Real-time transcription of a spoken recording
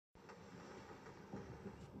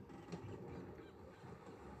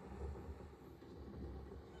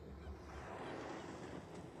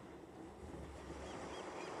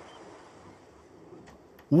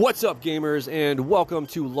What's up, gamers, and welcome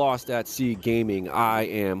to Lost at Sea Gaming. I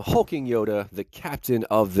am Hulking Yoda, the captain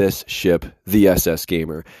of this ship, the SS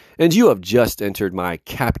Gamer, and you have just entered my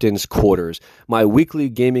Captain's Quarters, my weekly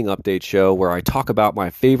gaming update show where I talk about my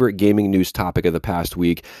favorite gaming news topic of the past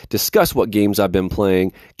week, discuss what games I've been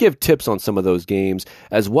playing, give tips on some of those games,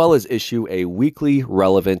 as well as issue a weekly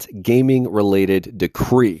relevant gaming-related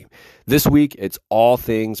decree. This week, it's all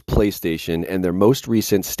things PlayStation and their most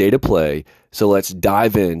recent state of play, so let's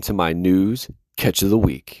dive into my news catch of the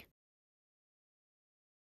week.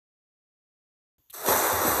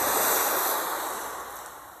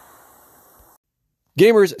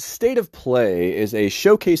 Gamers, State of Play is a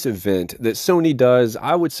showcase event that Sony does,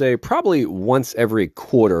 I would say, probably once every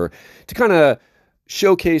quarter to kind of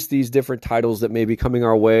showcase these different titles that may be coming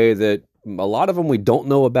our way that a lot of them we don't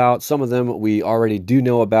know about, some of them we already do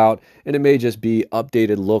know about, and it may just be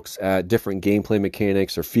updated looks at different gameplay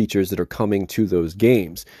mechanics or features that are coming to those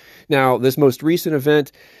games. Now, this most recent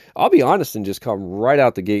event, I'll be honest and just come right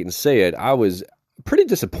out the gate and say it, I was pretty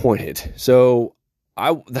disappointed. So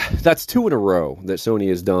that's two in a row that Sony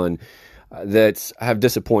has done that have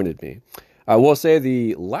disappointed me. I will say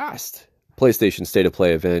the last PlayStation State of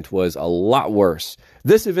Play event was a lot worse.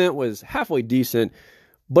 This event was halfway decent,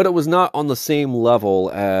 but it was not on the same level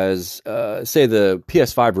as, say, the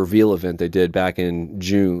PS5 reveal event they did back in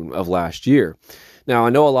June of last year. Now, I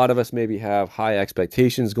know a lot of us maybe have high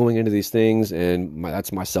expectations going into these things, and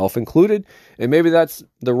that's myself included, and maybe that's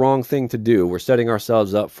the wrong thing to do. We're setting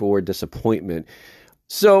ourselves up for disappointment.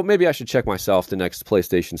 So maybe I should check myself the next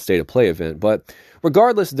PlayStation State of Play event. But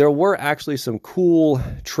regardless, there were actually some cool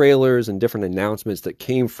trailers and different announcements that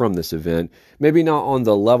came from this event. Maybe not on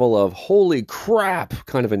the level of holy crap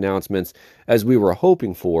kind of announcements as we were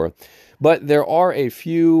hoping for. But there are a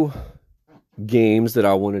few games that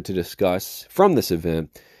I wanted to discuss from this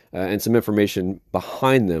event and some information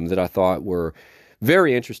behind them that I thought were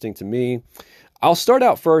very interesting to me. I'll start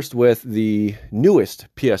out first with the newest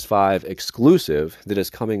PS5 exclusive that is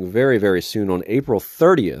coming very, very soon on April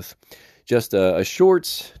 30th. Just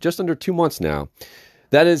just under 2 months now.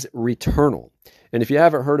 That is Returnal. And if you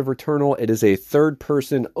haven't heard of Returnal, it is a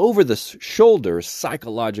third-person, over-the-shoulder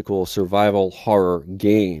psychological survival horror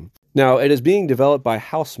game. Now, it is being developed by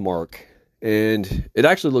Housemarque, and it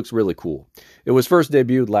actually looks really cool. It was first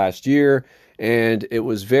debuted last year, and it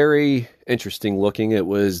was very interesting looking. It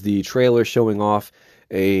was the trailer showing off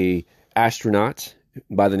a astronaut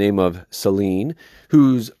by the name of Celine,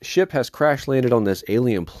 whose ship has crash landed on this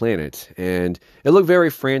alien planet. And it looked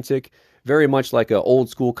very frantic, very much like an old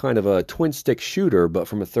school kind of a twin stick shooter, but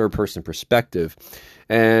from a third person perspective.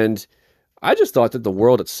 And I just thought that the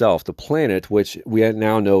world itself, the planet, which we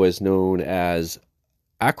now know is known as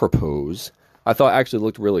Acropos, I thought actually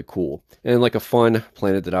looked really cool and like a fun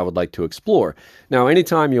planet that I would like to explore. Now,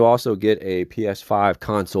 anytime you also get a PS5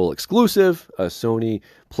 console exclusive, a Sony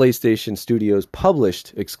PlayStation Studios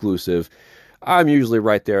published exclusive, I'm usually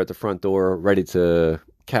right there at the front door ready to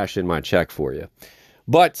cash in my check for you.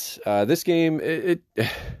 But this game, it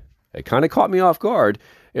kind of caught me off guard.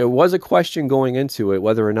 It was a question going into it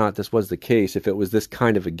whether or not this was the case, if it was this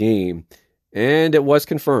kind of a game. And it was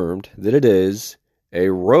confirmed that it is a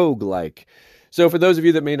roguelike. So for those of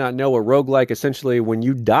you that may not know, a roguelike, essentially when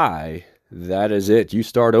you die, that is it. You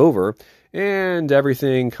start over and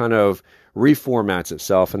everything kind of reformats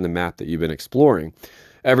itself in the map that you've been exploring.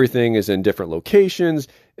 Everything is in different locations.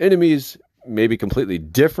 Enemies may be completely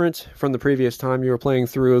different from the previous time you were playing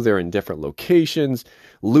through. They're in different locations.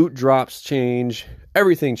 Loot drops change.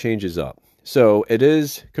 Everything changes up. So it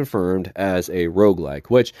is confirmed as a roguelike,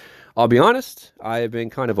 which I'll be honest, I have been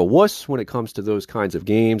kind of a wuss when it comes to those kinds of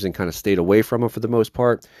games and kind of stayed away from them for the most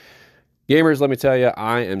part. Gamers, let me tell you,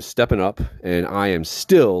 I am stepping up and I am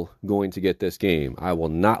still going to get this game. I will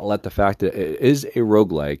not let the fact that it is a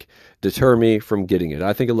roguelike deter me from getting it.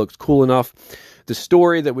 I think it looks cool enough. The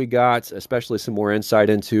story that we got, especially some more insight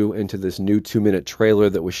into this new 2-minute trailer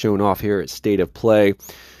that was shown off here at State of Play,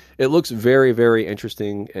 it looks very, very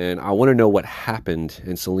interesting, and I want to know what happened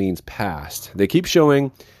in Celine's past. They keep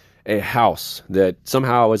showing a house that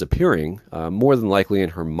somehow is appearing, more than likely in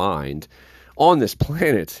her mind, on this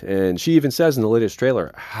planet. And she even says in the latest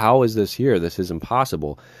trailer, how is this here? This is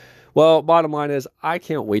impossible. Well, bottom line is, I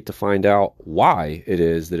can't wait to find out why it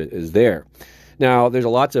is that it is there. Now, there's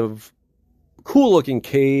lots of cool looking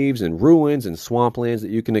caves and ruins and swamplands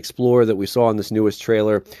that you can explore that we saw in this newest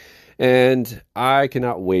trailer. And I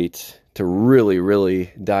cannot wait to really,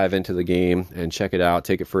 really dive into the game and check it out,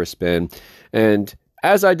 take it for a spin. And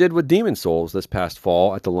as I did with Demon's Souls this past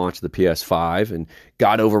fall at the launch of the PS5 and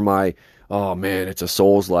got over my, oh man, it's a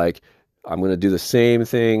Souls-like, I'm going to do the same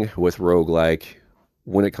thing with roguelike.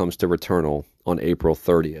 when it comes to Returnal on April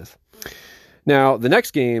 30th. Now, the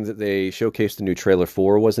next game that they showcased a new trailer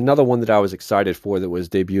for was another one that I was excited for that was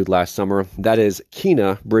debuted last summer. That is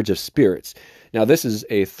Kena: Bridge of Spirits. Now, this is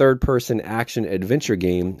a third-person action-adventure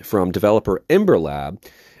game from developer Ember Lab.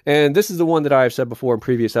 And this is the one that I've said before in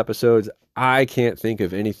previous episodes. I can't think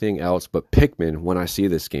of anything else but Pikmin when I see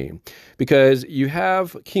this game. Because you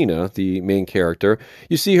have Kena, the main character.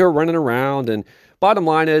 You see her running around, and bottom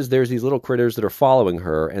line is there's these little critters that are following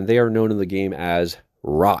her, and they are known in the game as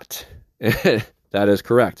Rot. That is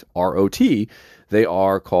correct. R-O-T. They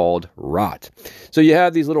are called Rot. So you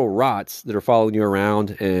have these little rots that are following you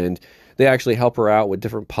around, and they actually help her out with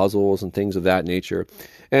different puzzles and things of that nature.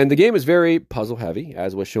 And the game is very puzzle heavy,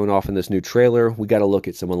 as was shown off in this new trailer. We got to look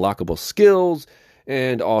at some unlockable skills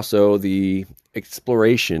and also the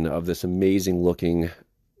exploration of this amazing looking,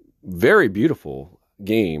 very beautiful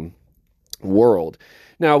game world.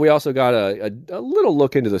 Now, we also got a little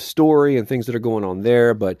look into the story and things that are going on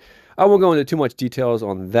there, but I won't go into too much details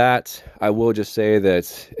on that. I will just say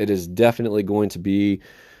that it is definitely going to be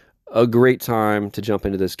a great time to jump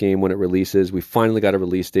into this game when it releases. We finally got a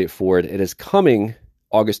release date for it. It is coming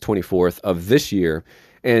August 24th of this year,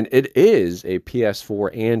 and it is a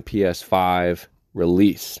PS4 and PS5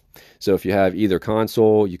 release. So if you have either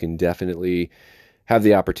console, you can definitely have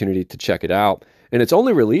the opportunity to check it out. And it's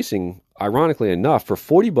only releasing, ironically enough, for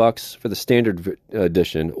 $40 for the standard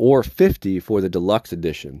edition or $50 for the deluxe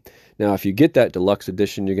edition. Now, if you get that deluxe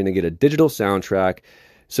edition, you're going to get a digital soundtrack,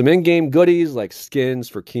 some in-game goodies like skins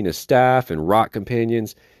for Kena's staff and Rot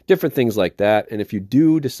companions, different things like that. And if you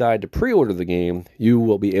do decide to pre-order the game, you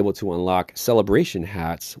will be able to unlock celebration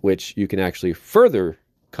hats, which you can actually further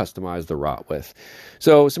customize the Rot with.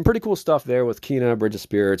 So some pretty cool stuff there with Kena: Bridge of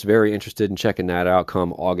Spirits. Very interested in checking that out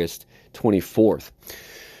come August 24th.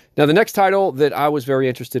 Now, the next title that I was very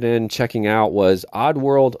interested in checking out was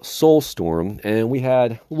Oddworld Soulstorm, and we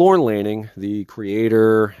had Lorne Lanning, the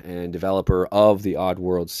creator and developer of the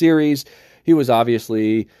Oddworld series. He was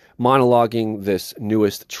obviously monologuing this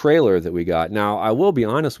newest trailer that we got. Now, I will be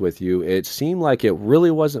honest with you, it seemed like it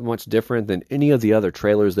really wasn't much different than any of the other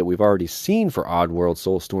trailers that we've already seen for Oddworld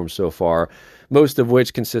Soulstorm so far, most of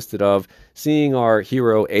which consisted of seeing our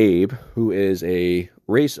hero Abe, who is a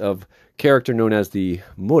race of character known as the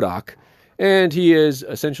MODOK, and he is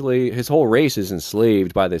essentially, his whole race is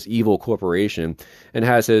enslaved by this evil corporation and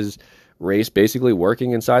has his race basically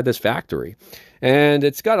working inside this factory. And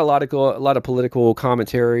it's got a lot of political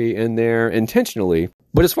commentary in there intentionally.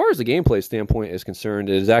 But as far as the gameplay standpoint is concerned,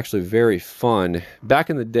 it is actually very fun.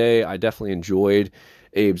 Back in the day, I definitely enjoyed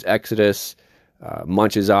Abe's Exodus,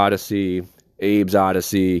 Munch's Odyssey, Abe's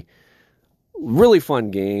Odyssey. Really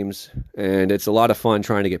fun games, and it's a lot of fun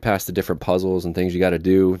trying to get past the different puzzles and things you got to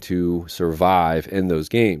do to survive in those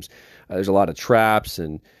games. There's a lot of traps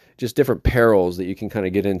and just different perils that you can kind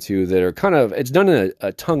of get into that are kind of, it's done in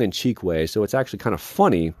a tongue-in-cheek way, so it's actually kind of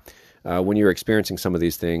funny when you're experiencing some of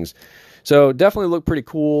these things. So definitely look pretty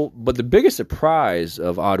cool, but the biggest surprise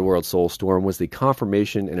of Oddworld Soulstorm was the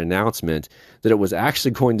confirmation and announcement that it was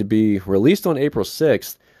actually going to be released on April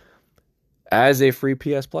 6th as a free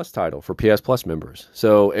PS Plus title for PS Plus members.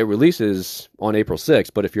 So it releases on April 6th,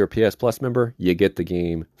 but if you're a PS Plus member, you get the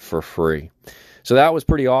game for free. So that was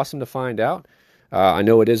pretty awesome to find out. I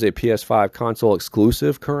know it is a PS5 console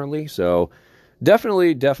exclusive currently, so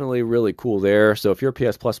definitely really cool there. So if you're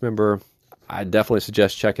a PS Plus member, I definitely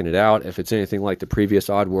suggest checking it out. If it's anything like the previous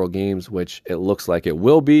Oddworld games, which it looks like it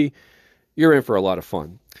will be, you're in for a lot of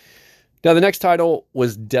fun. Now, the next title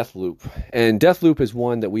was Deathloop, and Deathloop is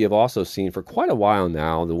one that we have also seen for quite a while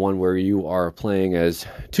now, the one where you are playing as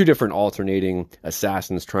two different alternating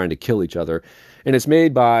assassins trying to kill each other, and it's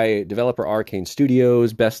made by developer Arcane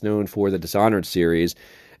Studios, best known for the Dishonored series,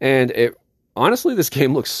 and honestly, this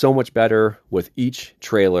game looks so much better with each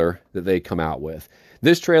trailer that they come out with.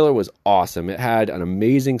 This trailer was awesome. It had an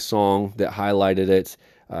amazing song that highlighted it,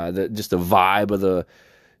 just the vibe of the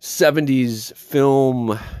 70s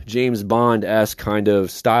film, James Bond-esque kind of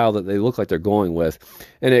style that they look like they're going with.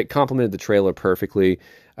 And it complemented the trailer perfectly.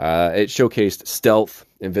 It showcased stealth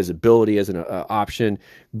and visibility as an option.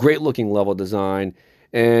 Great looking level design.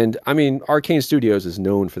 And I mean, Arcane Studios is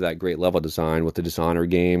known for that great level design with the Dishonored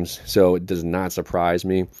games, so it does not surprise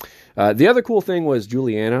me. The other cool thing was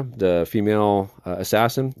Juliana, the female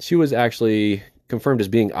assassin. She was actually confirmed as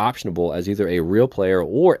being optionable as either a real player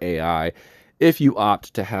or AI, if you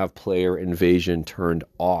opt to have player invasion turned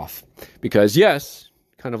off. Because yes,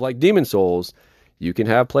 kind of like Demon Souls, you can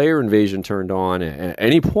have player invasion turned on at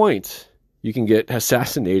any point. You can get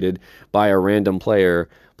assassinated by a random player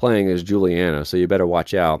playing as Juliana, so you better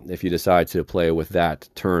watch out if you decide to play with that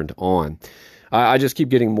turned on. I just keep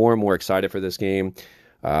getting more and more excited for this game.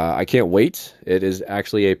 I can't wait. It is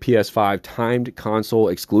actually a PS5 timed console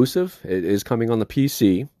exclusive. It is coming on the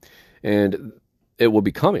PC, and it will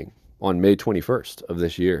be coming on May 21st of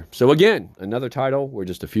this year. So again, another title. We're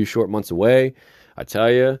just a few short months away. I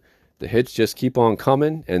tell you, the hits just keep on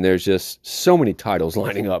coming, and there's just so many titles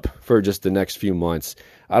lining up for just the next few months.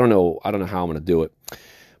 I don't know how I'm going to do it.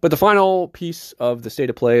 But the final piece of the state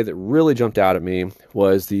of play that really jumped out at me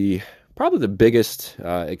was probably the biggest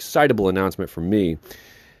excitable announcement for me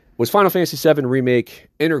was Final Fantasy VII Remake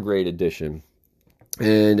Intergrade Edition.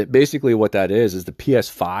 And basically what that is the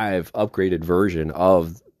PS5 upgraded version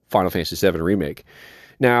of Final Fantasy VII Remake.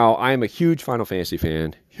 Now, I am a huge Final Fantasy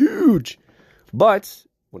fan. Huge! But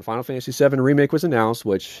when Final Fantasy VII Remake was announced,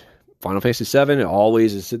 which Final Fantasy VII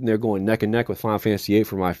always is sitting there going neck and neck with Final Fantasy VIII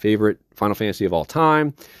for my favorite Final Fantasy of all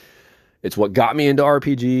time. It's what got me into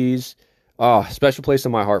RPGs. Oh, special place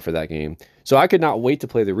in my heart for that game. So I could not wait to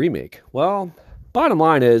play the remake. Well, bottom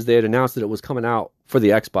line is they had announced that it was coming out for the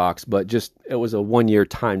Xbox, but it was a 1-year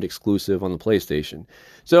timed exclusive on the PlayStation.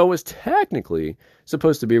 So it was technically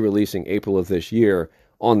supposed to be releasing April of this year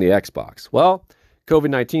on the Xbox. Well,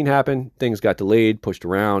 COVID-19 happened, things got delayed, pushed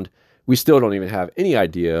around. We still don't even have any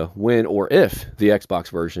idea when or if the Xbox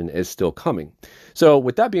version is still coming. So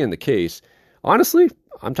with that being the case, honestly,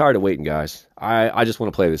 I'm tired of waiting, guys. I just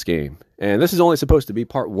want to play this game. And this is only supposed to be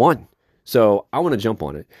part 1. So I want to jump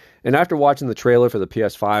on it. And after watching the trailer for the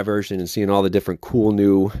PS5 version and seeing all the different cool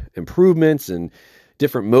new improvements and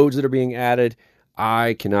different modes that are being added,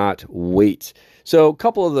 I cannot wait. So a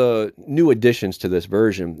couple of the new additions to this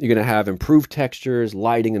version, you're going to have improved textures,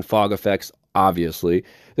 lighting, and fog effects, obviously.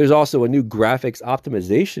 There's also a new graphics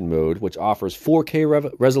optimization mode, which offers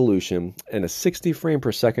 4K resolution and a 60 frame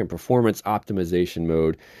per second performance optimization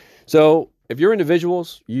mode. So if you're into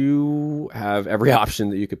visuals, you have every option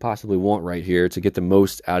that you could possibly want right here to get the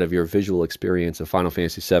most out of your visual experience of Final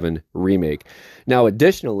Fantasy VII Remake. Now,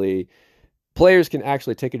 additionally, players can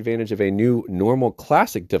actually take advantage of a new normal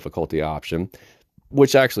classic difficulty option,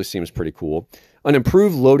 which actually seems pretty cool, an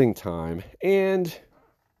improved loading time, and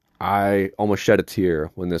I almost shed a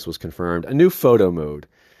tear when this was confirmed, a new photo mode.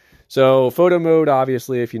 So photo mode,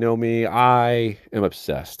 obviously, if you know me, I am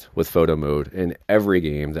obsessed with photo mode in every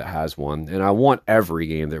game that has one. And I want every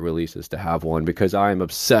game that releases to have one because I am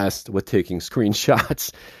obsessed with taking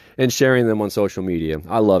screenshots and sharing them on social media.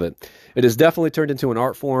 I love it. It has definitely turned into an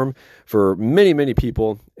art form for many, many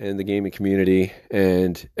people in the gaming community.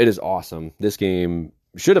 And it is awesome. This game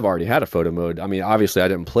should have already had a photo mode. I mean, obviously, I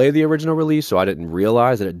didn't play the original release, so I didn't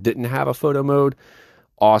realize that it didn't have a photo mode.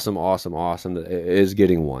 Awesome that it is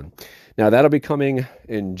getting one. Now, that'll be coming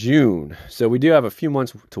in June. So we do have a few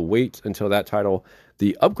months to wait until that title,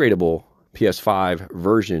 the upgradable PS5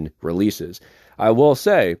 version, releases. I will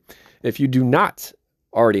say, if you do not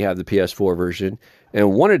already have the PS4 version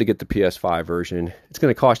and wanted to get the PS5 version, it's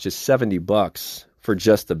going to cost you $70 for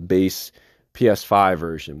just the base PS5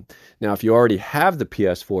 version. Now, if you already have the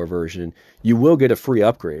PS4 version, you will get a free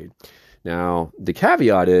upgrade. Now, the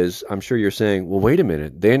caveat is, I'm sure you're saying, well, wait a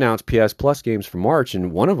minute. They announced PS Plus games for March,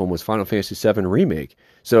 and one of them was Final Fantasy VII Remake.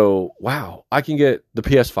 So, wow, I can get the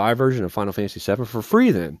PS5 version of Final Fantasy VII for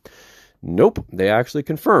free then. Nope, they actually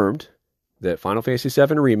confirmed that Final Fantasy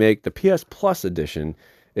VII Remake, the PS Plus edition,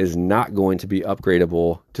 is not going to be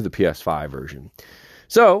upgradable to the PS5 version.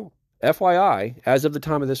 So, FYI, as of the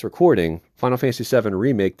time of this recording, Final Fantasy VII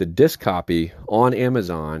Remake, the disc copy on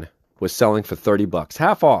Amazon, was selling for $30,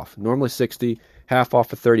 half off. Normally $60, half off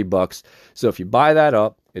for $30. So if you buy that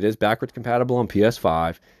up, it is backwards compatible on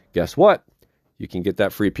PS5. Guess what? You can get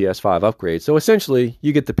that free PS5 upgrade. So essentially,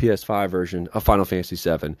 you get the PS5 version of Final Fantasy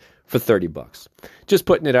VII for $30. Just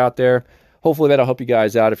putting it out there. Hopefully that'll help you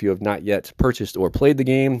guys out if you have not yet purchased or played the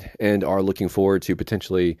game and are looking forward to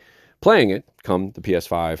potentially playing it come the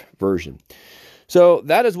PS5 version. So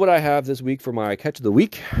that is what I have this week for my Catch of the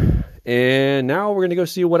Week. And now we're going to go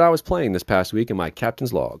see what I was playing this past week in my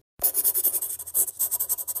Captain's Log.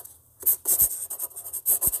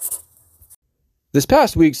 This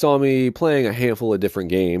past week saw me playing a handful of different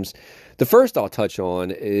games. The first I'll touch on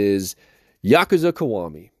is Yakuza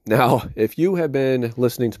Kiwami. Now, if you have been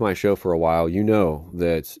listening to my show for a while, you know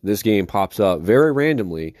that this game pops up very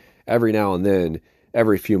randomly every now and then,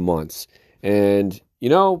 every few months. And, you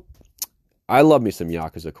know, I love me some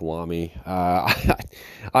Yakuza Kiwami.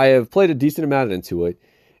 I have played a decent amount into it,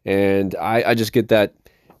 and I just get that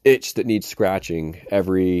itch that needs scratching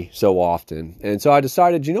every so often. And so I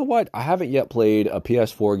decided, you know what? I haven't yet played a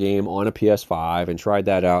PS4 game on a PS5 and tried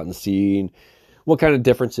that out and seen what kind of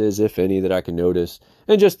differences, if any, that I can notice.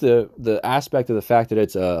 And just the aspect of the fact that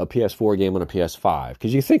it's a PS4 game on a PS5.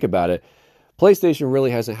 Because you think about it, PlayStation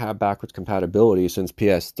really hasn't had backwards compatibility since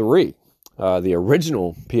PS3. The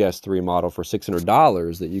original PS3 model for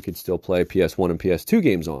 $600 that you could still play PS1 and PS2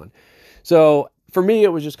 games on. So for me, it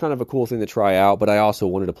was just kind of a cool thing to try out, but I also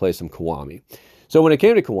wanted to play some Kiwami. So when it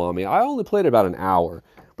came to Kiwami, I only played about an hour,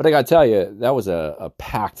 but I got to tell you, that was a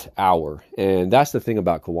packed hour. And that's the thing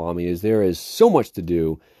about Kiwami is there is so much to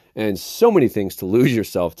do and so many things to lose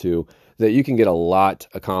yourself to that you can get a lot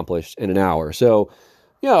accomplished in an hour. So,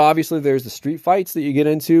 obviously there's the street fights that you get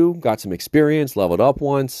into, got some experience, leveled up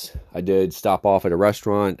once. I did stop off at a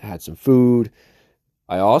restaurant, had some food.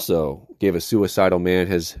 I also gave a suicidal man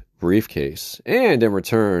his briefcase, and in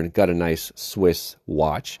return got a nice Swiss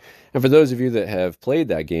watch. And for those of you that have played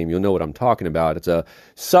that game, you'll know what I'm talking about. It's a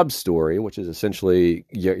sub-story, which is essentially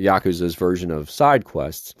Yakuza's version of side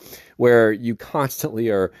quests, where you constantly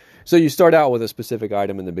are... So you start out with a specific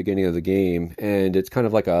item in the beginning of the game, and it's kind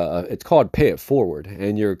of like it's called pay it forward,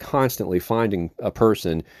 and you're constantly finding a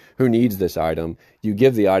person who needs this item. You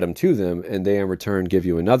give the item to them, and they in return give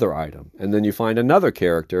you another item. And then you find another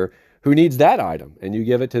character who needs that item, and you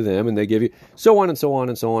give it to them, and they give you so on and so on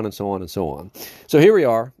and so on and so on and so on. So here we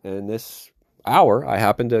are, and this hour, I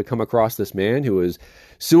happened to come across this man who was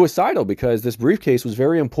suicidal because this briefcase was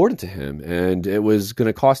very important to him, and it was going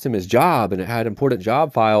to cost him his job, and it had important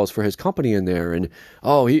job files for his company in there, and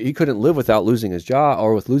he couldn't live without losing his job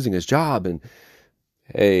or with losing his job. And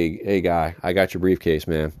hey guy, I got your briefcase,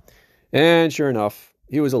 man. And sure enough,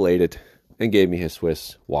 he was elated and gave me his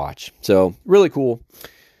Swiss watch. So really cool.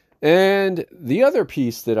 And the other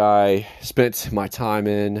piece that I spent my time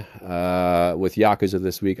in with Yakuza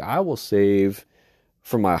this week, I will save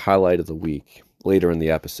for my highlight of the week later in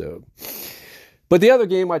the episode. But the other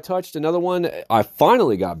game I touched, another one I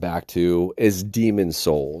finally got back to, is Demon's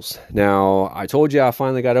Souls. Now, I told you I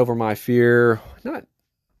finally got over my fear, not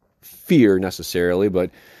fear necessarily,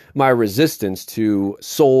 but my resistance to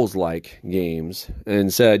Souls-like games,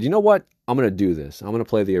 and said, you know what? I'm going to do this. I'm going to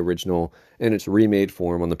play the original in its remade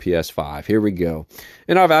form on the PS5. Here we go.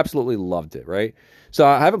 And I've absolutely loved it, right? So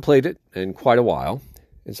I haven't played it in quite a while.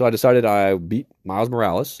 And so I decided I beat Miles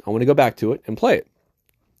Morales. I want to go back to it and play it.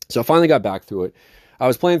 So I finally got back to it. I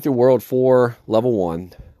was playing through World 4, Level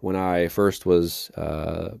 1, when I first was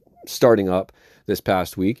starting up this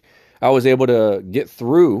past week. I was able to get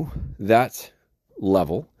through that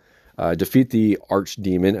level, defeat the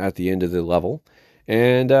Archdemon at the end of the level.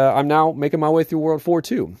 And I'm now making my way through World 4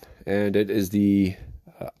 too. And it is the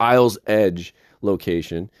Isle's Edge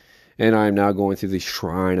location. And I'm now going through the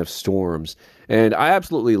Shrine of Storms. And I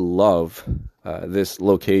absolutely love this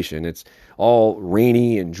location. It's all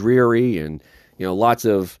rainy and dreary, and lots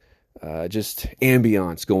of just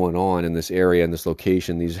ambiance going on in this area, in this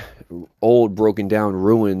location. These old broken down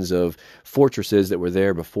ruins of fortresses that were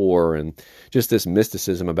there before, and just this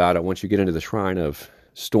mysticism about it once you get into the Shrine of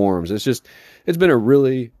Storms. It's been a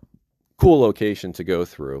really cool location to go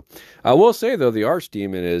through. I will say, though, the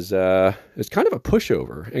Archdemon is kind of a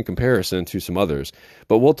pushover in comparison to some others,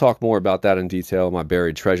 but we'll talk more about that in detail in my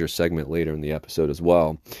Buried Treasure segment later in the episode as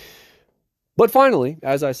well. But finally,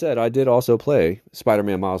 as I said, I did also play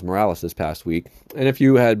Spider-Man Miles Morales this past week, and if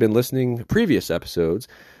you had been listening to previous episodes,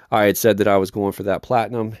 I had said that I was going for that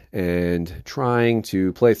Platinum and trying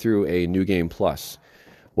to play through a New Game Plus.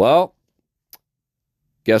 Well,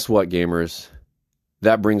 guess what, gamers?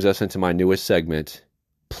 That brings us into my newest segment,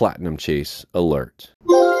 Platinum Chase Alert.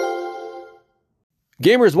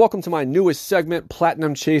 Gamers, welcome to my newest segment,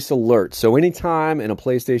 Platinum Chase Alert. So anytime in a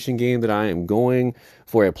PlayStation game that I am going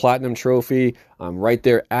for a Platinum Trophy, I'm right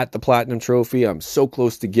there at the Platinum Trophy, I'm so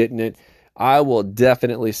close to getting it, I will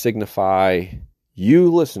definitely signify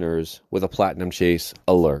you listeners with a Platinum Chase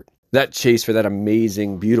Alert. That chase for that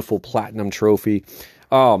amazing, beautiful Platinum Trophy.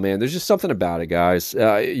 Oh man, there's just something about it, guys.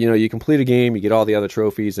 You complete a game, you get all the other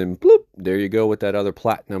trophies, and bloop, there you go with that other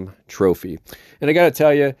Platinum Trophy. And I got to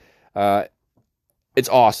tell you, it's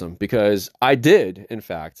awesome because I did, in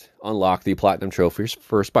fact, unlock the Platinum Trophies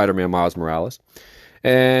for Spider-Man Miles Morales.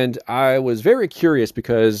 And I was very curious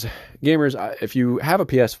because, gamers, if you have a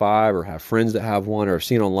PS5 or have friends that have one or have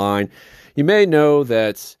seen online, you may know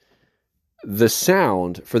that the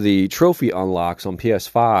sound for the trophy unlocks on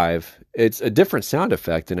PS5, it's a different sound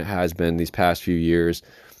effect than it has been these past few years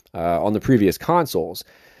on the previous consoles.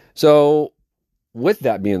 So with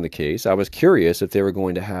that being the case, I was curious if they were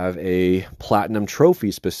going to have a Platinum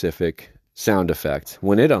Trophy specific sound effect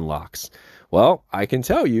when it unlocks. Well, I can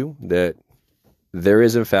tell you that there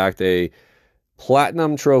is in fact a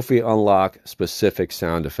Platinum Trophy unlock specific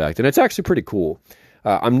sound effect, and it's actually pretty cool.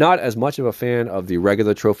 I'm not as much of a fan of the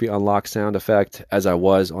regular trophy unlock sound effect as I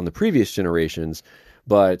was on the previous generations,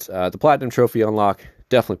 but the Platinum Trophy unlock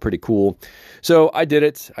definitely pretty cool. So I did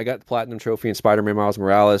it. I got the Platinum Trophy in Spider-Man Miles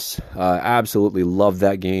Morales. Absolutely love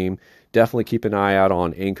that game. Definitely keep an eye out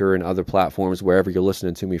on Anchor and other platforms, wherever you're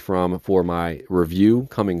listening to me from, for my review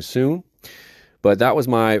coming soon. But that was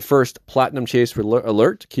my first Platinum Chase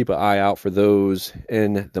alert. Keep an eye out for those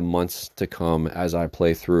in the months to come as I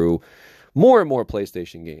play through more and more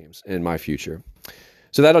PlayStation games in my future.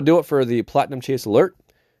 So that'll do it for the Platinum Chase alert.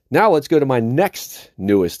 Now let's go to my next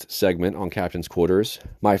newest segment on Captain's Quarters,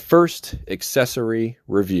 my first accessory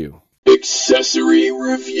review. Accessory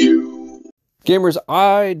review. Gamers,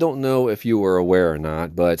 I don't know if you were aware or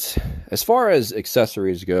not, but as far as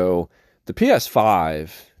accessories go, the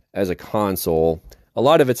PS5 as a console, a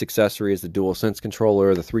lot of its accessories, the DualSense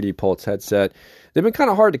controller, the 3D Pulse headset, they've been kind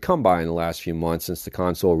of hard to come by in the last few months since the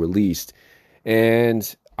console released. And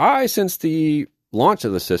since the launch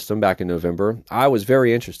of the system back in November, I was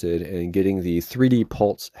very interested in getting the 3D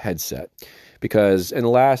Pulse headset because in the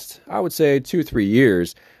last, I would say 2-3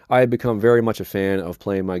 years, I had become very much a fan of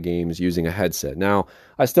playing my games using a headset. Now,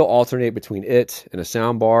 I still alternate between it and a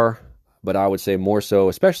soundbar, but I would say more so,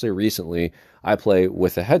 especially recently, I play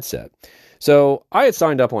with a headset. So I had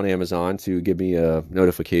signed up on Amazon to give me a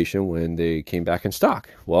notification when they came back in stock.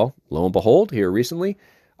 Well, lo and behold, here recently,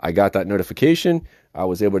 I got that notification. I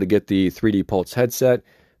was able to get the 3D Pulse headset.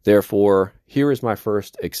 Therefore, here is my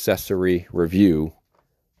first accessory review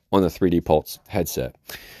on the 3D Pulse headset.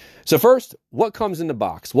 So first, what comes in the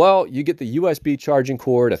box? Well, you get the USB charging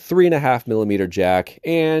cord, a 3.5mm jack,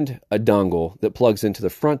 and a dongle that plugs into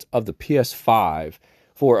the front of the PS5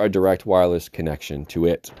 for a direct wireless connection to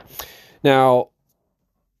it. Now,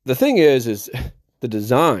 the thing is the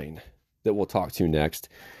design that we'll talk to next.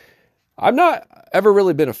 I've not ever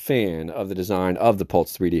really been a fan of the design of the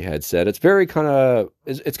Pulse 3D headset. It's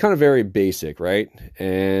kind of very basic, right?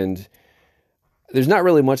 And there's not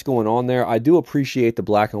really much going on there. I do appreciate the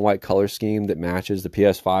black and white color scheme that matches the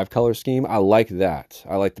PS5 color scheme. I like that.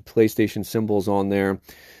 I like the PlayStation symbols on there.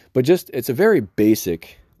 But it's a very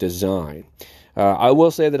basic design. I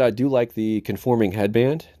will say that I do like the conforming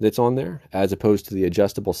headband that's on there as opposed to the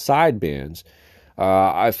adjustable side bands.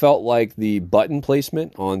 I felt like the button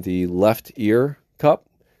placement on the left ear cup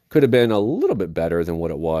could have been a little bit better than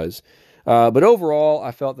what it was. But overall,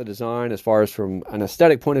 I felt the design, as far as from an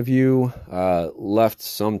aesthetic point of view, left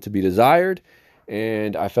some to be desired.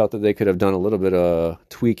 And I felt that they could have done a little bit of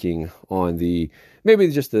tweaking on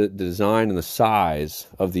maybe just the design and the size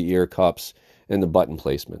of the ear cups and the button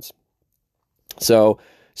placements. So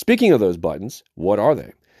speaking of those buttons, what are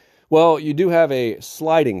they? Well, you do have a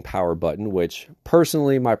sliding power button, which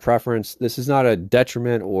personally, my preference, this is not a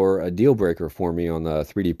detriment or a deal breaker for me on the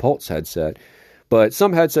 3D Pulse headset, but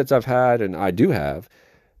some headsets I've had, and I do have,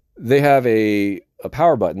 they have a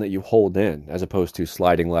power button that you hold in as opposed to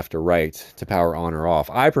sliding left or right to power on or off.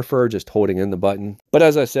 I prefer just holding in the button, but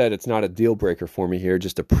as I said, it's not a deal breaker for me here,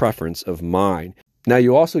 just a preference of mine. Now,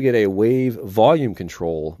 you also get a wave volume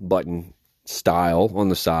control button style on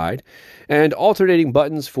the side and alternating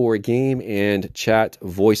buttons for game and chat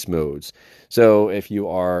voice modes. So if you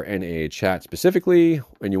are in a chat specifically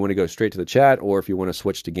and you want to go straight to the chat, or if you want to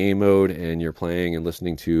switch to game mode and you're playing and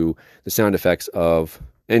listening to the sound effects of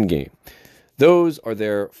in-game, those are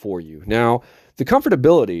there for you. Now, the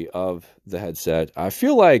comfortability of the headset, I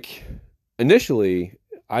feel like initially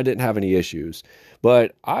I didn't have any issues,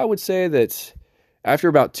 but I would say that after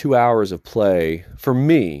about 2 hours of play, for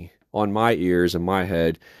me, on my ears and my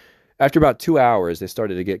head, after about 2 hours, they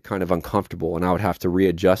started to get kind of uncomfortable, and I would have to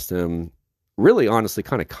readjust them really, honestly,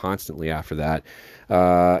 kind of constantly after that.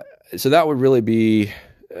 So that would really be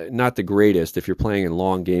not the greatest if you're playing in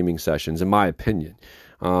long gaming sessions, in my opinion.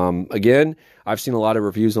 Again, I've seen a lot of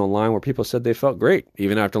reviews online where people said they felt great,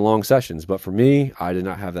 even after long sessions. But for me, I did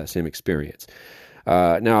not have that same experience.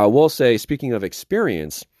 Now, I will say, speaking of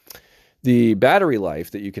experience, the battery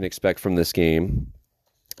life that you can expect from this game,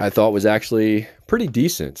 I thought was actually pretty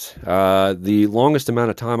decent. The longest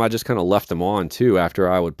amount of time, I just kind of left them on too after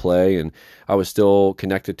I would play and I was still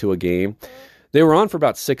connected to a game. They were on for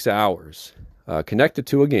about 6 hours, connected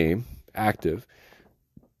to a game, active,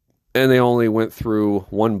 and they only went through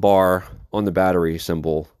 1 bar on the battery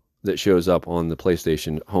symbol that shows up on the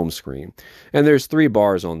PlayStation home screen. And there's 3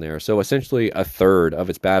 bars on there, so essentially a third of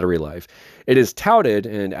its battery life. It is touted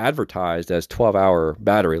and advertised as 12-hour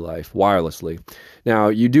battery life wirelessly. Now,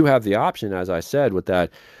 you do have the option, as I said, with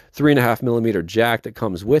that 3.5mm jack that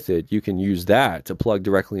comes with it, you can use that to plug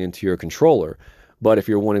directly into your controller. But if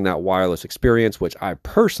you're wanting that wireless experience, which I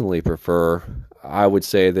personally prefer, I would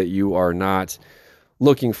say that you are not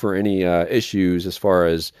looking for any issues as far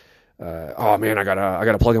as oh man, I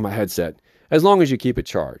gotta plug in my headset. as long as you keep it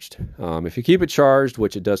charged. If you keep it charged,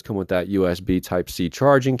 which it does come with that USB Type-C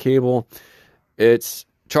charging cable, it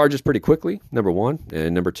charges pretty quickly, number one.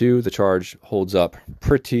 And number two, the charge holds up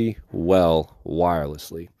pretty well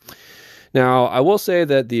wirelessly. Now, I will say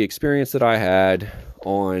that the experience that I had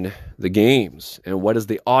on the games and what does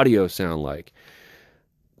the audio sound like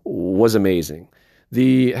was amazing.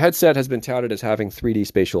 The headset has been touted as having 3D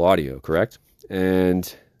spatial audio, correct?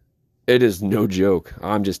 And it is no joke.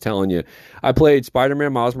 I'm just telling you. I played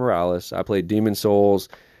Spider-Man Miles Morales. I played Demon's Souls,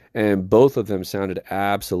 and both of them sounded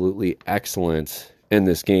absolutely excellent in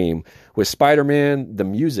this game. With Spider-Man, the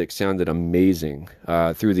music sounded amazing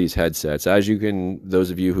through these headsets. As you can, those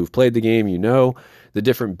of you who've played the game, you know the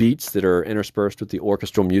different beats that are interspersed with the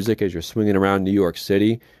orchestral music as you're swinging around New York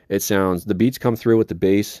City. The beats come through with the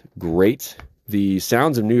bass, great. The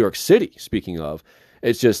sounds of New York City, speaking of,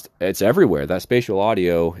 it's everywhere. That spatial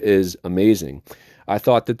audio is amazing. I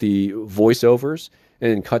thought that the voiceovers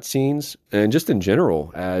and cutscenes, and just in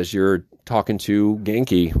general, as you're talking to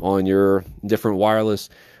Genki on your different wireless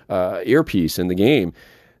earpiece in the game,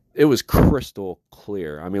 it was crystal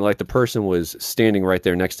clear. I mean, like the person was standing right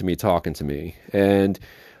there next to me talking to me. And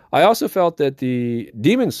I also felt that the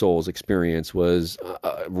Demon's Souls experience was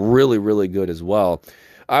really, really good as well.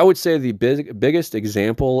 I would say the biggest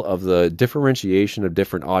example of the differentiation of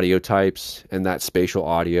different audio types and that spatial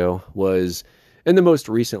audio was in the most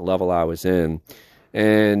recent level I was in.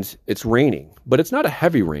 And it's raining, but it's not a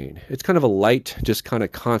heavy rain. It's kind of a light, just kind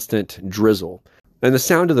of constant drizzle. And the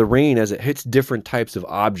sound of the rain as it hits different types of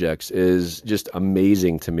objects is just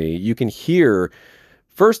amazing to me. You can hear,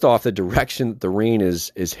 first off, the direction that the rain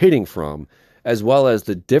is hitting from, as well as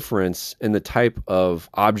the difference in the type of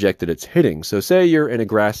object that it's hitting. So say you're in a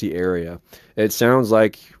grassy area. It sounds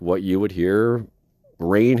like what you would hear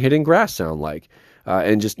rain hitting grass sound like.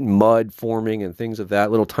 And just mud forming and things of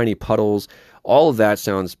that, little tiny puddles. All of that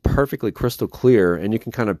sounds perfectly crystal clear, and you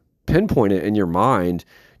can kind of pinpoint it in your mind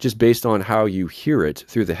just based on how you hear it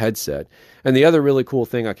through the headset. And the other really cool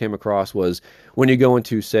thing I came across was when you go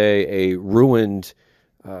into, say, a ruined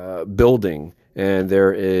building, and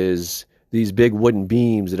there is these big wooden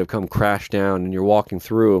beams that have come crash down, and you're walking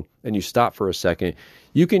through, and you stop for a second,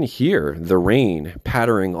 you can hear the rain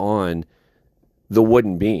pattering on the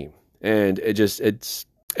wooden beam. And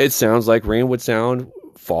it sounds like rain would sound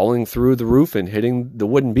falling through the roof and hitting the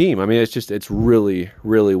wooden beam. I mean, it's really,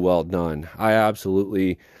 really well done. I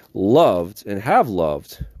absolutely loved and have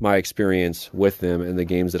loved my experience with them in the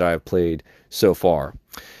games that I have played so far.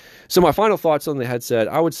 So my final thoughts on the headset,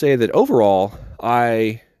 I would say that overall,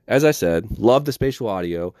 as I said, love the spatial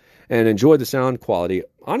audio and enjoy the sound quality.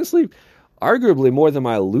 Honestly, arguably more than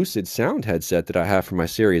my Lucid sound headset that I have for my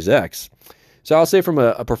Series X. So I'll say from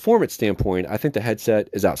a performance standpoint, I think the headset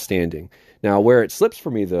is outstanding. Now, where it slips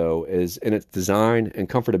for me, though, is in its design and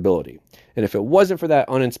comfortability. And if it wasn't for that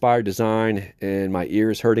uninspired design and my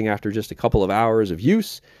ears hurting after just a couple of hours of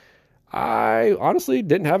use, I honestly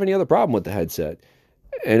didn't have any other problem with the headset.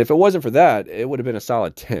 And if it wasn't for that, it would have been a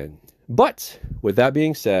solid 10. But with that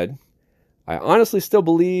being said, I honestly still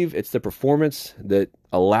believe it's the performance that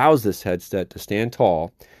allows this headset to stand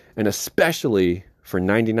tall, and especially for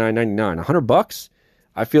 $99.99, $100,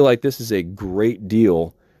 I feel like this is a great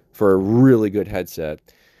deal for a really good headset.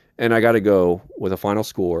 And I got to go with a final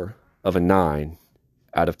score of a 9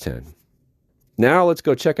 out of 10. Now let's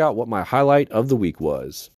go check out what my highlight of the week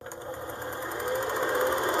was.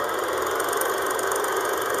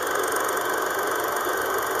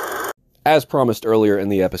 As promised earlier in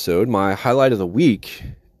the episode, my highlight of the week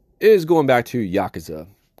is going back to Yakuza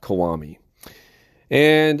Kiwami.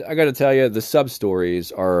 And I got to tell you, the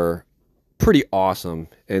sub-stories are pretty awesome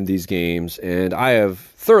in these games, and I have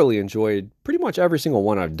thoroughly enjoyed pretty much every single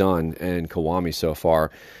one I've done in Kiwami so far.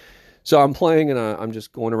 So I'm playing, and I'm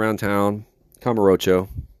just going around town, Kamurocho,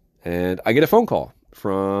 and I get a phone call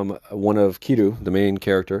from one of Kiryu, the main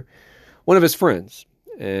character, one of his friends,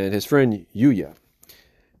 and his friend Yuya.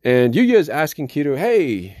 And Yuya is asking Kiryu,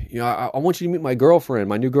 hey, I want you to meet my girlfriend,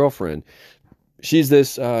 my new girlfriend. She's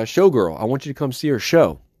this showgirl. I want you to come see her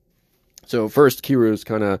show. So first, Kiryu's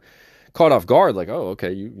kind of caught off guard, like, oh,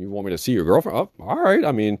 okay, you want me to see your girlfriend? Oh, all right.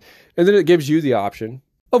 I mean, and then it gives you the option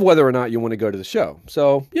of whether or not you want to go to the show.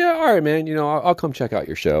 So, yeah, all right, man, I'll come check out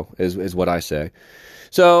your show, is what I say.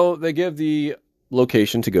 So they give the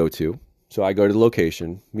location to go to. So I go to the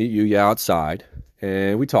location, meet Yuya outside,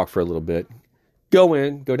 and we talk for a little bit.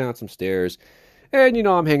 Go down some stairs. And,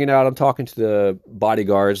 I'm hanging out. I'm talking to the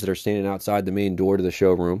bodyguards that are standing outside the main door to the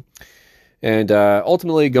showroom. And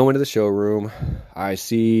ultimately, go into the showroom. I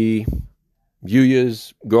see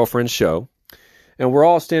Yuya's girlfriend's show. And we're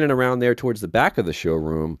all standing around there towards the back of the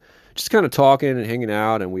showroom, just kind of talking and hanging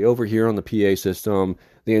out, and we overhear on the PA system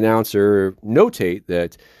the announcer notate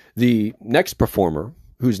that the next performer,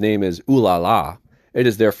 whose name is Ooh La La, it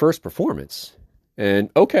is their first performance. And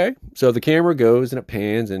okay, so the camera goes and it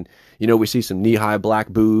pans, and we see some knee-high black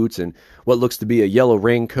boots and what looks to be a yellow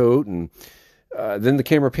raincoat, and then the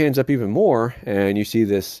camera pans up even more, and you see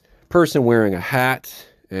this person wearing a hat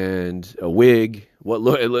and a wig.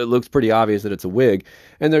 It looks pretty obvious that it's a wig,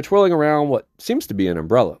 and they're twirling around what seems to be an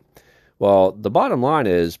umbrella. Well, the bottom line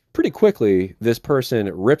is, pretty quickly, this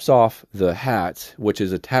person rips off the hat, which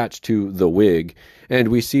is attached to the wig, and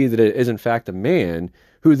we see that it is in fact a man,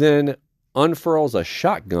 who then unfurls a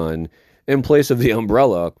shotgun in place of the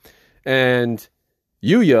umbrella. And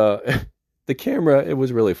Yuya, the camera, it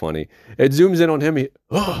was really funny. It zooms in on him.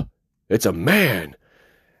 It's a man.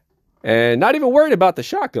 And not even worried about the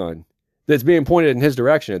shotgun that's being pointed in his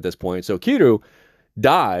direction at this point. So Kiryu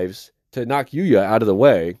dives to knock Yuya out of the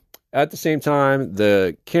way. At the same time,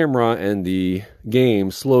 the camera and the game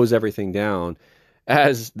slows everything down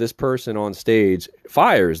as this person on stage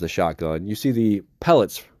fires the shotgun. You see the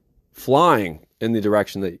pellets flying in the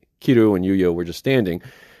direction that Kiryu and Yuya were just standing.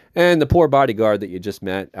 And the poor bodyguard that you just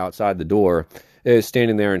met outside the door is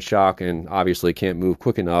standing there in shock and obviously can't move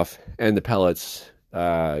quick enough. And the pellets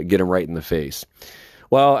get him right in the face.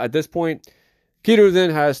 Well, at this point, Kiryu then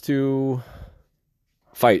has to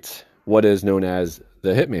fight what is known as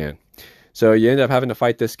the Hitman. So you end up having to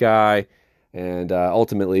fight this guy, and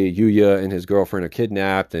ultimately Yuya and his girlfriend are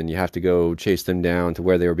kidnapped, and you have to go chase them down to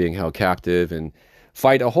where they were being held captive and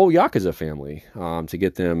fight a whole Yakuza family to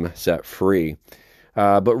get them set free.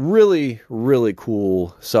 But really, really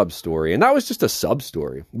cool sub-story. And that was just a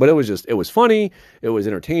sub-story. But it was funny, it was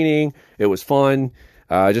entertaining, it was fun.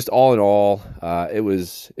 Just all in all, it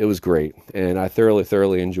was great. And I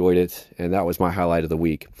thoroughly enjoyed it. And that was my highlight of the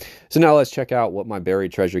week. So now let's check out what my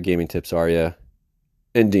buried treasure gaming tips are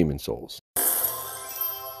in Demon's Souls.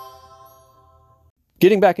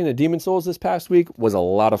 Getting back into Demon's Souls this past week was a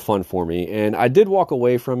lot of fun for me. And I did walk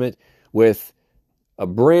away from it with a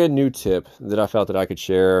brand new tip that I felt that I could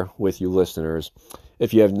share with you listeners.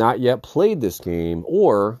 If you have not yet played this game,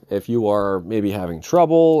 or if you are maybe having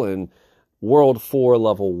trouble in World 4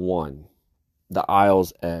 Level 1, the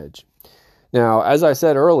Isle's Edge. Now, as I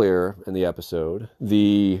said earlier in the episode,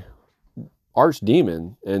 the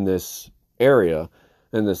archdemon in this area,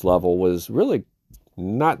 in this level, was really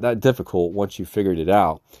not that difficult once you figured it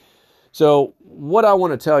out. So what I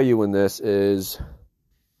want to tell you in this is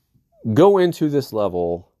go into this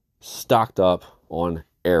level stocked up on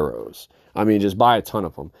arrows. I mean, just buy a ton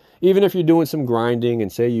of them. Even if you're doing some grinding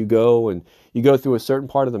and say you go through a certain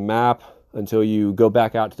part of the map until you go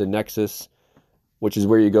back out to the Nexus, which is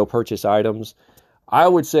where you go purchase items, I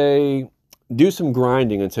would say do some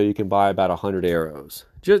grinding until you can buy about 100 arrows.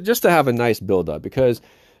 Just to have a nice build-up, because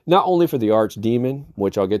not only for the archdemon,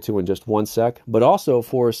 which I'll get to in just one sec, but also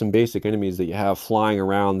for some basic enemies that you have flying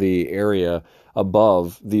around the area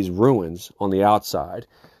above these ruins on the outside.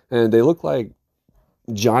 And they look like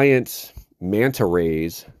giant manta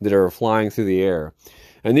rays that are flying through the air.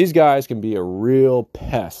 And these guys can be a real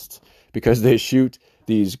pest because they shoot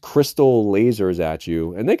these crystal lasers at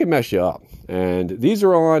you and they can mess you up. And these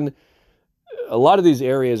are on, a lot of these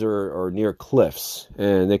areas are near cliffs,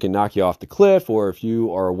 and they can knock you off the cliff, or if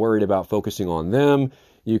you are worried about focusing on them,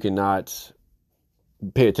 you cannot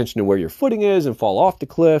pay attention to where your footing is and fall off the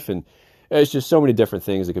cliff. And it's just so many different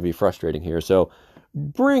things that can be frustrating here. So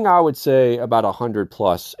bring, I would say, about 100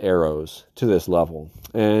 plus arrows to this level,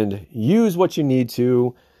 and use what you need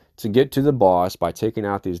to get to the boss by taking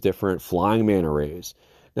out these different flying manta rays.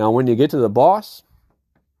 Now, when you get to the boss,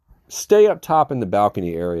 stay up top in the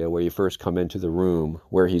balcony area where you first come into the room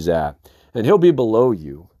where he's at, and he'll be below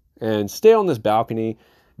you. And stay on this balcony,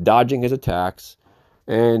 dodging his attacks.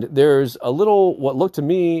 And there's a little, what looked to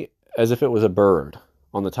me as if it was a bird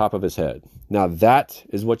on the top of his head. Now that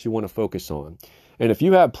is what you want to focus on. And if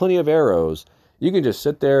you have plenty of arrows, you can just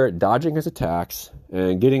sit there dodging his attacks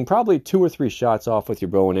and getting probably 2 or 3 shots off with your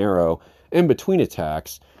bow and arrow in between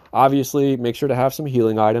attacks. Obviously, make sure to have some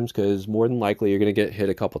healing items, because more than likely you're going to get hit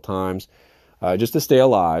a couple times just to stay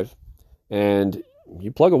alive. And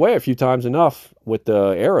you plug away a few times enough with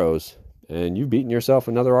the arrows, and you've beaten yourself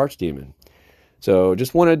another archdemon. So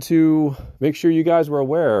just wanted to make sure you guys were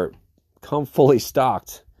aware, come fully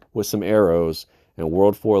stocked with some arrows in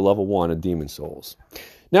World 4 Level 1 of Demon's Souls.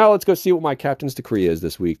 Now let's go see what my Captain's Decree is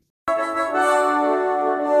this week.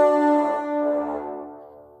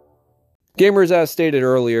 Gamers, as stated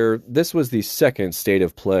earlier, this was the second state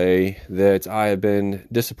of play that I have been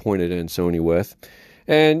disappointed in Sony with.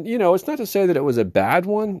 And, it's not to say that it was a bad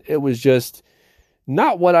one. It was just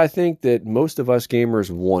not what I think that most of us gamers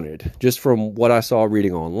wanted, just from what I saw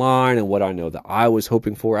reading online and what I know that I was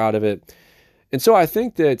hoping for out of it. And so I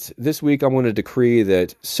think that this week I'm going to decree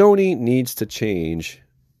that Sony needs to change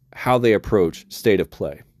how they approach state of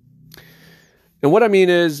play. And what I mean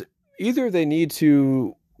is, either they need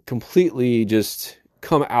to completely just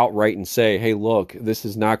come outright and say, hey, look, this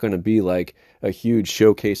is not going to be like a huge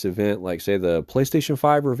showcase event like, say, the PlayStation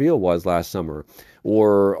 5 reveal was last summer,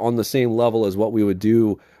 or on the same level as what we would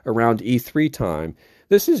do around E3 time.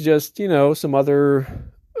 This is just, some other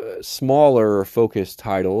smaller focused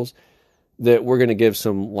titles that we're going to give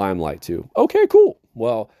some limelight to. Okay, cool.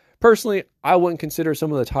 Well, personally, I wouldn't consider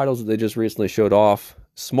some of the titles that they just recently showed off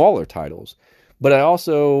smaller titles. But I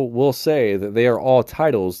also will say that they are all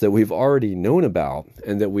titles that we've already known about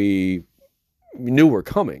and that we knew were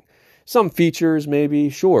coming. Some features, maybe,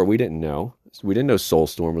 sure, we didn't know. We didn't know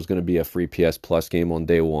Soulstorm was going to be a free PS Plus game on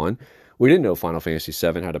day one. We didn't know Final Fantasy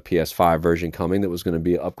VII had a PS5 version coming that was going to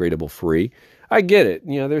be upgradable free. I get it.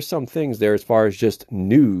 There's some things there as far as just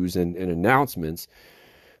news and announcements.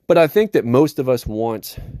 But I think that most of us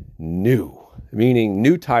want new, meaning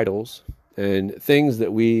new titles and things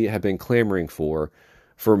that we have been clamoring for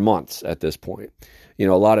months at this point. A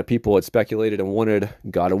lot of people had speculated and wanted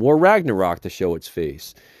God of War Ragnarok to show its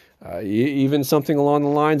face. Even something along the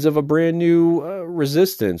lines of a brand new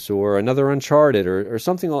Resistance or another Uncharted or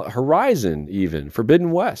something, Horizon even,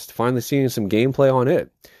 Forbidden West, finally seeing some gameplay on it.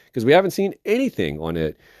 Because we haven't seen anything on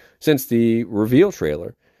it since the reveal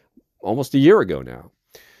trailer almost a year ago now.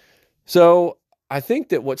 So I think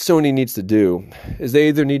that what Sony needs to do is they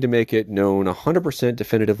either need to make it known 100%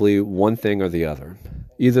 definitively one thing or the other.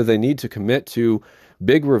 Either they need to commit to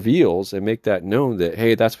big reveals and make that known that,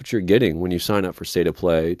 hey, that's what you're getting when you sign up for State of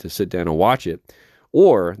Play to sit down and watch it.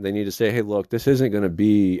 Or they need to say, hey, look, this isn't going to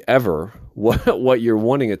be ever what you're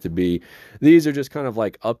wanting it to be. These are just kind of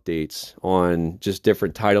like updates on just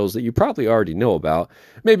different titles that you probably already know about.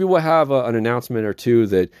 Maybe we'll have an announcement or two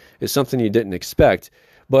that is something you didn't expect.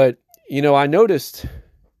 But, I noticed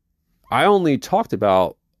I only talked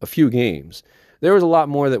about a few games. There was a lot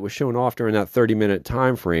more that was shown off during that 30-minute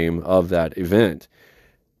time frame of that event.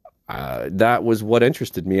 That was what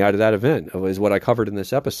interested me out of that event, is what I covered in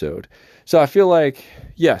this episode. So I feel like,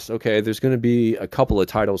 yes, okay, there's going to be a couple of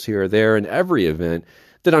titles here or there in every event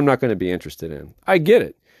that I'm not going to be interested in. I get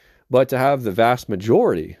it. But to have the vast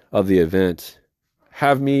majority of the event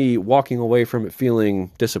have me walking away from it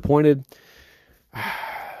feeling disappointed,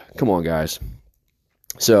 come on, guys.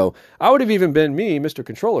 So I would have even been me, Mr.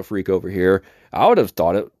 Controller Freak over here. I would have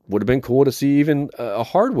thought it would have been cool to see even a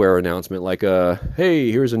hardware announcement like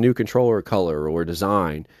hey, here's a new controller color or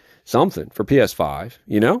design, something for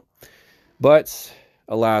PS5, But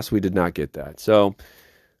alas, we did not get that. So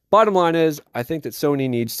bottom line is, I think that Sony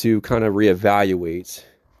needs to kind of reevaluate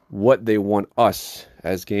what they want us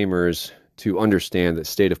as gamers to understand that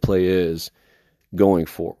State of Play is going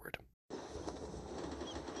forward.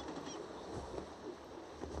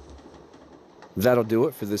 That'll do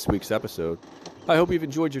it for this week's episode. I hope you've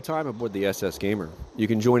enjoyed your time aboard the SS Gamer. You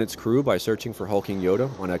can join its crew by searching for Hulking Yoda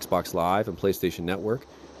on Xbox Live and PlayStation Network.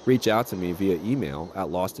 Reach out to me via email at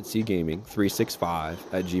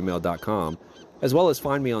lostatseagaming365@gmail.com, as well as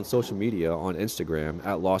find me on social media on Instagram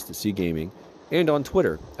at lostatseagaming and on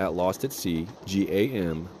Twitter at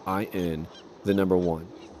lostatseagamin1.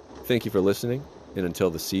 Thank you for listening, and until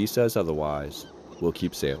the sea says otherwise, we'll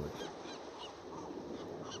keep sailing.